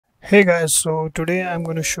Hey guys, so today I'm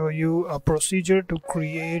going to show you a procedure to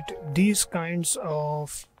create these kinds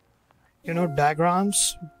of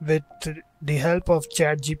diagrams with the help of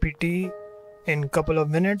ChatGPT in couple of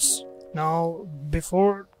minutes. Now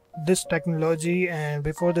before this technology and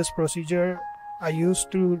before this procedure, I used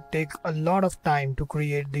to take a lot of time to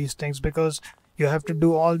create these things because you have to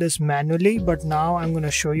do all this manually, but now I'm going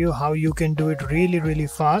to show you how you can do it really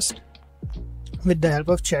fast with the help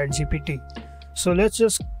of ChatGPT. So let's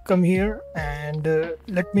just come here and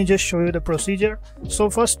let me just show you the procedure. So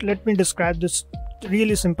first let me describe this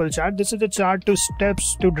really simple chart. This is the chart to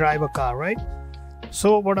steps to drive a car, right?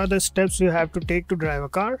 So what are the steps you have to take to drive a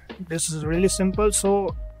car? This is really simple.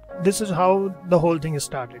 So this is how the whole thing is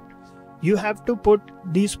started. You have to put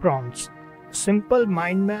these prompts, simple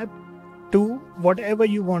mind map to whatever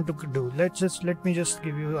you want to do. Let me just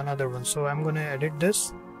give you another one. So I'm going to edit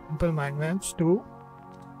this, simple mind maps to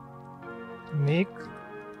make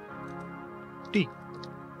tea.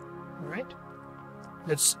 All right,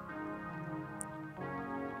 let's.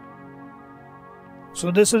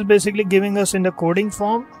 So this is basically giving us in the coding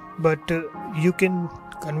form, but you can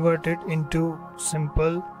convert it into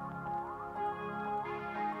simple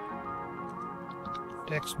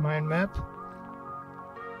text mind map.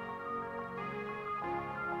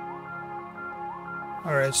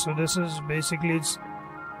 All right, so this is basically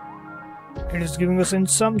it is giving us in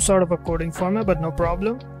some sort of a coding format, but no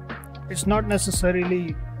problem. It's not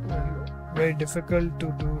necessarily very difficult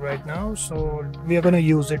to do right now, so we are going to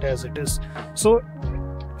use it as it is. So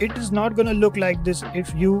it is not going to look like this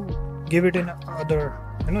if you give it in other,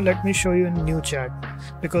 let me show you in new chat,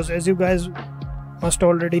 because as you guys must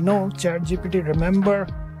already know, ChatGPT remember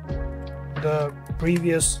the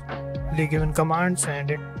previously given commands, and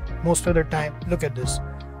it most of the time, look at this,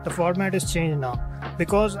 the format is changed now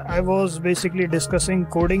because I was basically discussing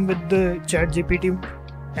coding with the ChatGPT,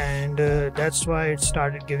 and that's why it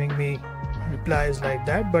started giving me replies like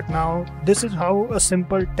that. But now this is how a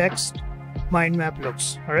simple text mind map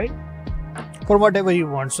looks, all right, for whatever you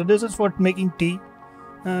want. So this is for making tea.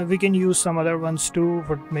 We can use some other ones too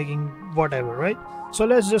for making whatever, right? So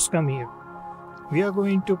let's just come here. We are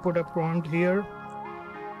going to put a prompt here,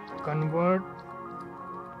 convert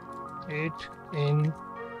it in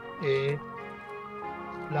a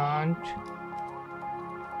plant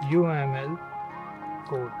UML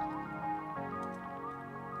code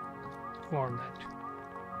format.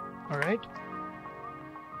 All right,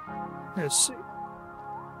 let's see.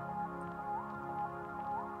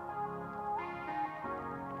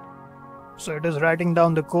 So it is writing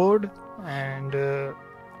down the code, and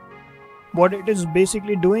what it is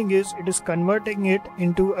basically doing is it is converting it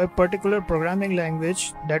into a particular programming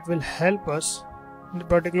language that will help us, the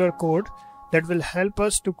particular code that will help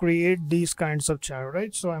us to create these kinds of chart,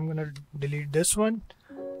 right? So I'm going to delete this one,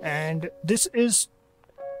 and this is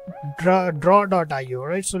draw.io,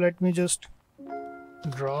 right? So let me just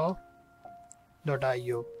draw.io.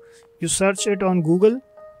 You search it on Google,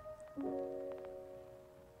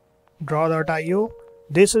 draw.io.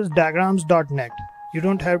 This is diagrams.net. You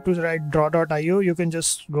don't have to write draw.io, you can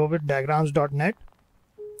just go with diagrams.net,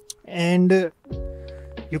 and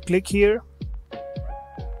you click here.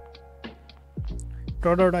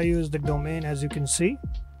 Draw.io is the domain, as you can see.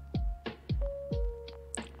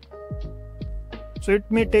 So it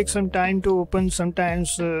may take some time to open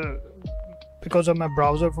sometimes because of my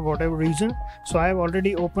browser for whatever reason. So I have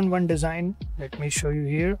already opened one design. Let me show you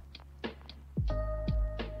here.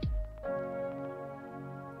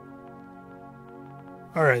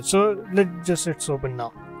 Alright, so it's open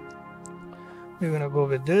now. We're gonna go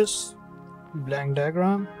with this blank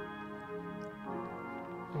diagram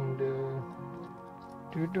and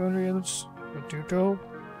tutorials, tutorial,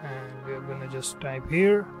 and we're gonna just type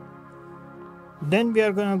here. Then we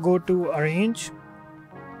are gonna go to arrange,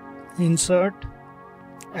 insert,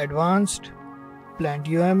 advanced, plant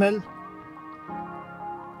UML.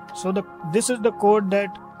 So this is the code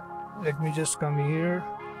that, let me just come here.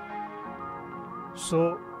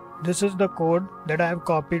 So this is the code that I have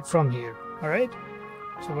copied from here. All right,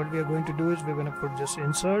 so what we are going to do is we're going to put just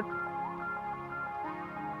insert,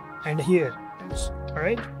 and here it is. All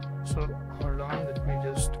right, so hold on, let me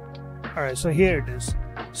just, all right, so here it is.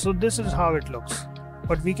 So this is how it looks.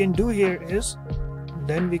 What we can do here is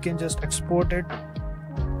then we can just export it.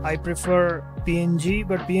 I prefer PNG,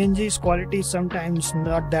 but PNG's quality is sometimes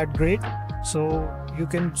not that great, so you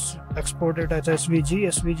can export it as SVG.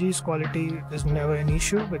 SVG's quality is never an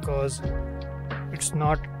issue because it's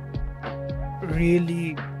not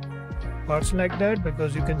really works like that,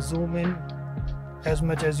 because you can zoom in as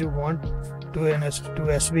much as you want to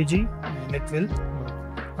SVG and it will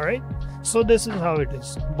work. All right, So this is how it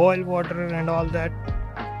is: boil water and all that,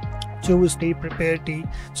 choose tea, prepare tea.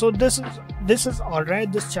 So this is all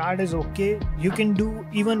right. This chart is okay. You can do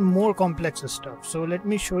even more complex stuff. So let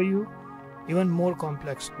me show you even more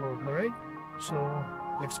complex code. All right, so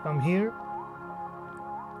let's come here,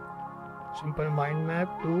 simple mind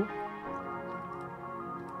map to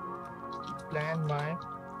plan my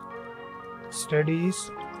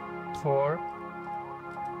studies for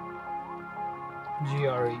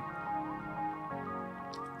GRE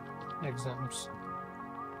exams.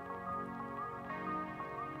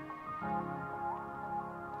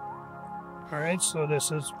 Alright, so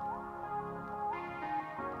this is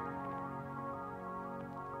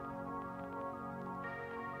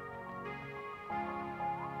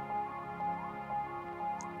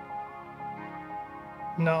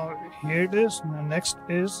now here it is. Now next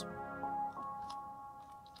is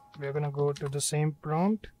we're gonna go to the same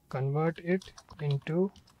prompt, convert it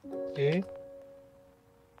into a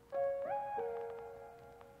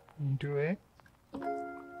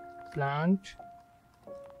plant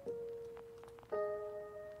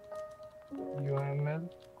UML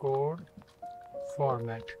code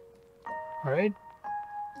format. All right,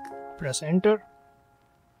 press enter.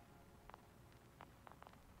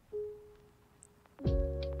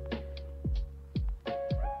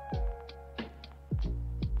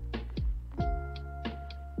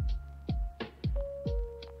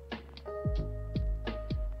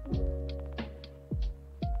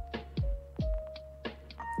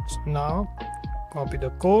 So now copy the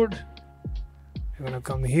code. You're gonna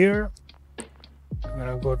come here. I'm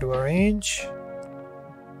gonna go to arrange,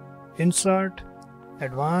 insert,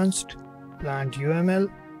 advanced, plant UML,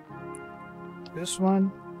 this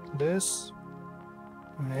one, this,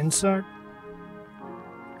 and insert,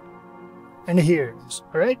 and here it is.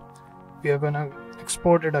 Alright, we are gonna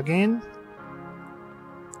export it again,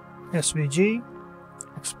 SVG,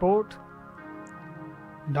 export,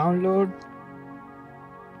 download.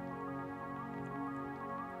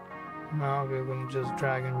 Now we're going to just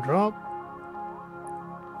drag and drop,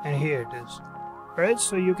 and here it is. Right,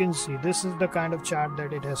 so you can see this is the kind of chart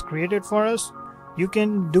that it has created for us. You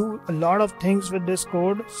can do a lot of things with this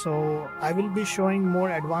code, so I will be showing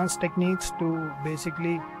more advanced techniques to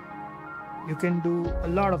basically you can do a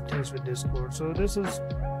lot of things with this code. So this is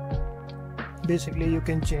basically you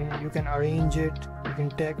can change, you can arrange it, you can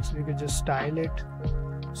text, you can just style it.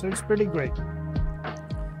 So it's pretty great.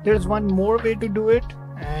 There's one more way to do it,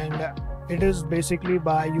 and it is basically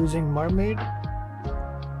by using Mermaid.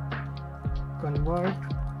 Convert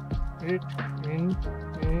it in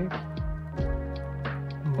a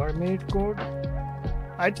Mermaid code.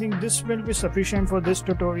 I think this will be sufficient for this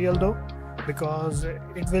tutorial though, because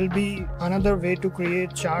it will be another way to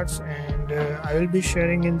create charts, and I will be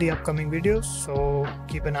sharing in the upcoming videos, so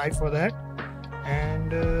keep an eye for that.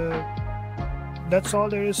 And that's all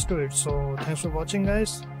there is to it. So thanks for watching,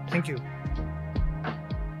 guys. Thank you.